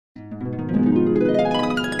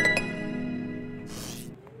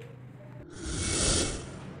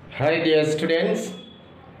Hi dear students,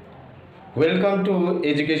 welcome to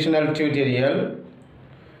educational tutorial.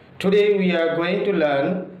 Today we are going to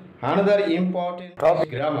learn another important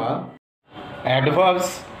topic, grammar,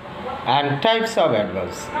 adverbs and types of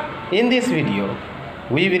adverbs. In this video,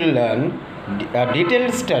 we will learn a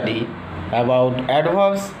detailed study about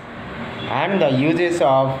adverbs and the uses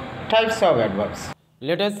of types of adverbs.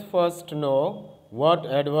 Let us first know what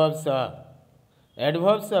adverbs are.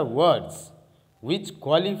 Adverbs are words which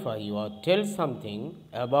qualify or tell something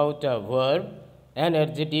about a verb, an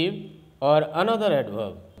adjective, or another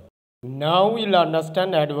adverb. Now we'll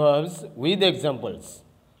understand adverbs with examples.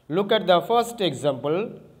 Look at the first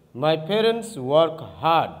example. My parents work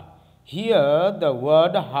hard. Here the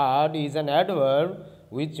word hard is an adverb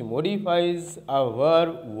which modifies a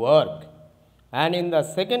verb work. And in the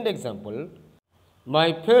second example,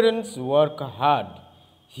 my parents work hard.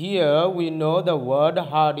 Here we know the word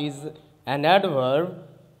hard is an adverb,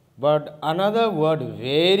 but another word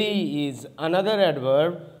very is another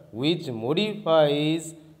adverb which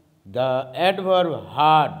modifies the adverb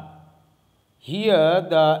hard. Here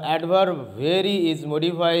the adverb very is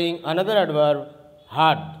modifying another adverb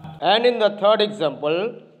hard. And in the third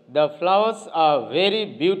example, the flowers are very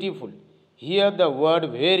beautiful. Here the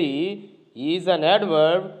word very is an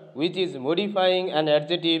adverb which is modifying an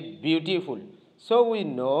adjective beautiful. So we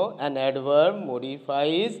know an adverb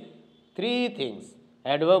modifies three things.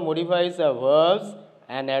 Adverb modifies a verbs,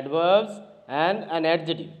 an adverbs, and an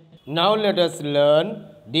adjective. Now let us learn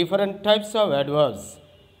different types of adverbs.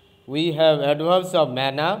 We have adverbs of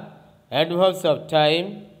manner, adverbs of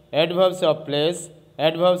time, adverbs of place,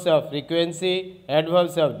 adverbs of frequency,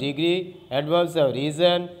 adverbs of degree, adverbs of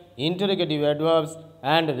reason, interrogative adverbs,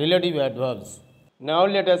 and relative adverbs. Now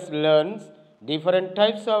let us learn different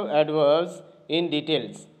types of adverbs in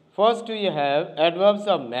details. First we have adverbs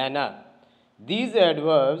of manner. These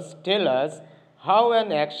adverbs tell us how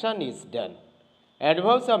an action is done.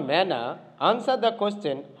 Adverbs of manner answer the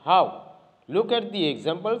question how. Look at the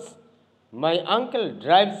examples. My uncle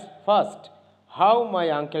drives fast. How my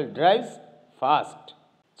uncle drives fast.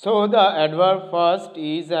 So the adverb first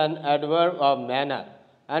is an adverb of manner.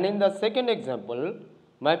 And in the second example,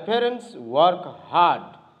 my parents work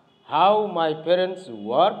hard. How my parents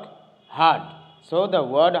work hard. So the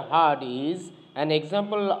word hard is an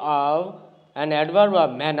example of an adverb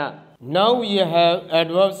of manner. Now we have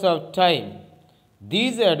adverbs of time.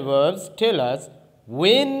 These adverbs tell us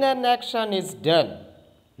when an action is done.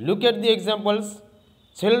 Look at the examples.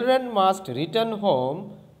 Children must return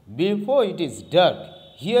home before it is dark.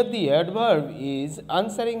 Here the adverb is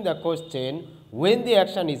answering the question when the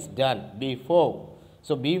action is done, before.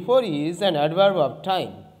 So before is an adverb of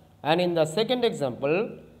time. And in the second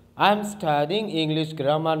example, I am studying English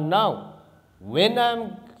grammar now. When I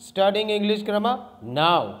am studying English grammar?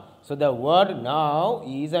 Now. So the word now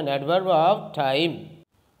is an adverb of time.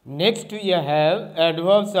 Next we have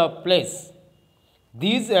adverbs of place.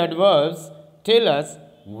 These adverbs tell us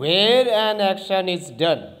where an action is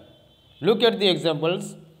done. Look at the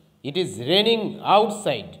examples. It is raining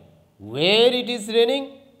outside. Where it is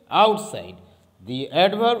raining? Outside. The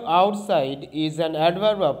adverb outside is an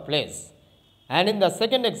adverb of place. And in the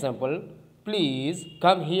second example, please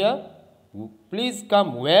come here. Please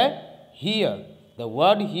come where? Here. The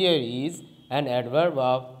word here is an adverb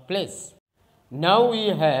of place. Now we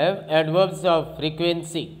have adverbs of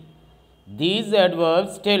frequency. These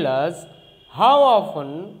adverbs tell us how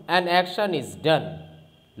often an action is done.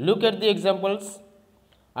 Look at the examples.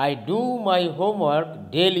 I do my homework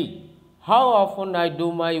daily. How often I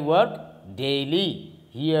do my work? Daily.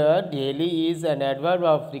 Here daily is an adverb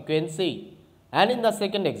of frequency. And in the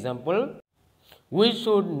second example, we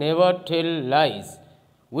should never tell lies.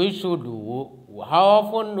 How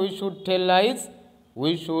often we should tell lies?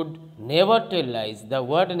 We should never tell lies. The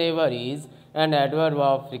word never is an adverb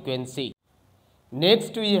of frequency.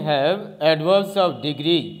 Next we have adverbs of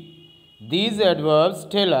degree. These adverbs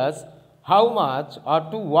tell us how much or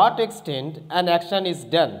to what extent an action is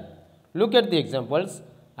done. Look at the examples.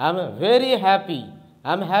 I am very happy.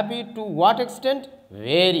 I am happy to what extent?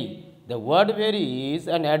 Very. The word very is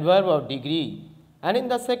an adverb of degree. And in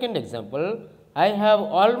the second example, I have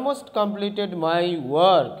almost completed my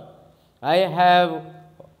work. I have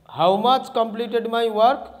how much completed my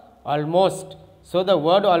work? Almost. So the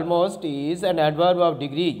word almost is an adverb of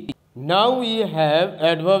degree. Now we have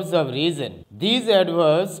adverbs of reason. These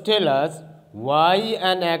adverbs tell us why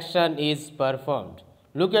an action is performed.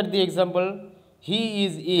 Look at the example. He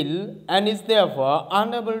is ill and is therefore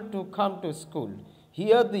unable to come to school.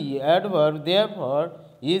 Here the adverb therefore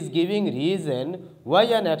is giving reason why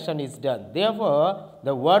an action is done. Therefore,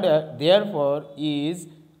 the word therefore is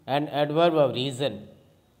an adverb of reason.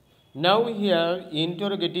 Now here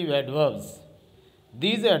interrogative adverbs.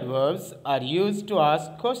 These adverbs are used to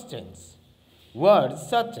ask questions. Words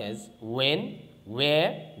such as when, where,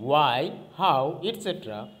 why, how,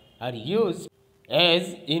 etc. are used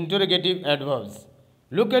as interrogative adverbs.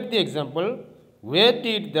 Look at the example. Where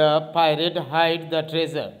did the pirate hide the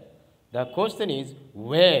treasure? The question is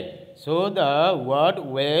where. So the word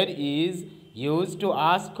where is used to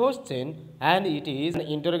ask question and it is an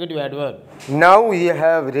interrogative adverb. Now we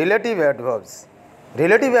have relative adverbs.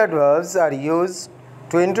 Relative adverbs are used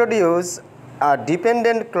to introduce a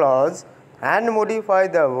dependent clause and modify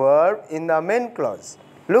the verb in the main clause.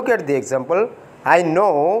 Look at the example. I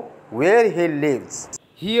know where he lives.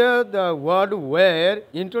 Here the word where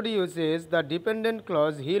introduces the dependent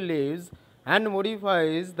clause he lives and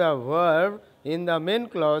modifies the verb in the main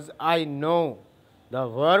clause I know. The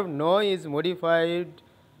verb know is modified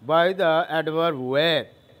by the adverb where.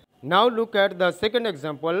 Now look at the second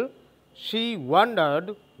example. She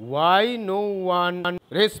wondered why no one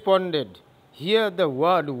responded. Here the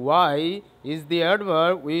word why is the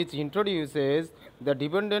adverb which introduces the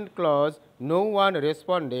dependent clause no one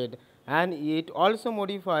responded and it also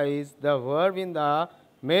modifies the verb in the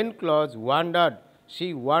main clause wondered.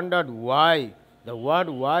 She wondered why. The word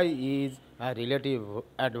why is a relative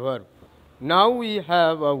adverb. Now we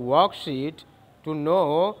have a worksheet to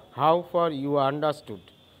know how far you understood.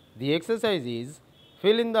 The exercise is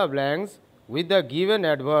fill in the blanks with the given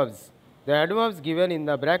adverbs. The adverbs given in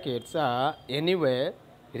the brackets are anywhere,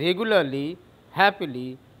 regularly,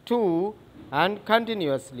 happily, to, and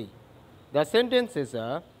continuously. The sentences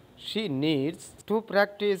are she needs to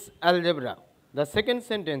practice algebra. The second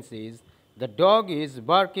sentence is the dog is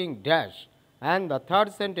barking dash. And the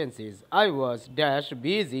third sentence is I was dash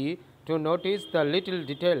busy to notice the little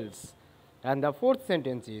details. And the fourth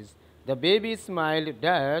sentence is the baby smiled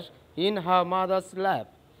dash in her mother's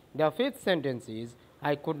lap. The fifth sentence is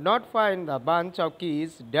I could not find the bunch of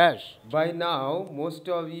keys dash. By now, most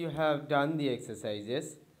of you have done the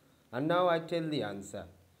exercises and now I tell the answer.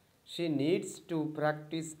 She needs to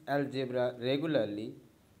practice algebra regularly.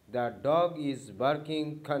 The dog is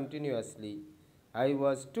barking continuously. I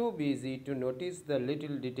was too busy to notice the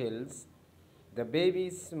little details. The baby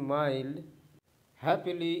smiled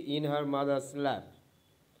happily in her mother's lap.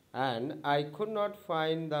 And I could not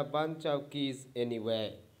find the bunch of keys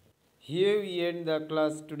anywhere. Here we end the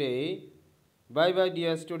class today. Bye bye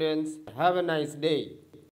dear students. Have a nice day.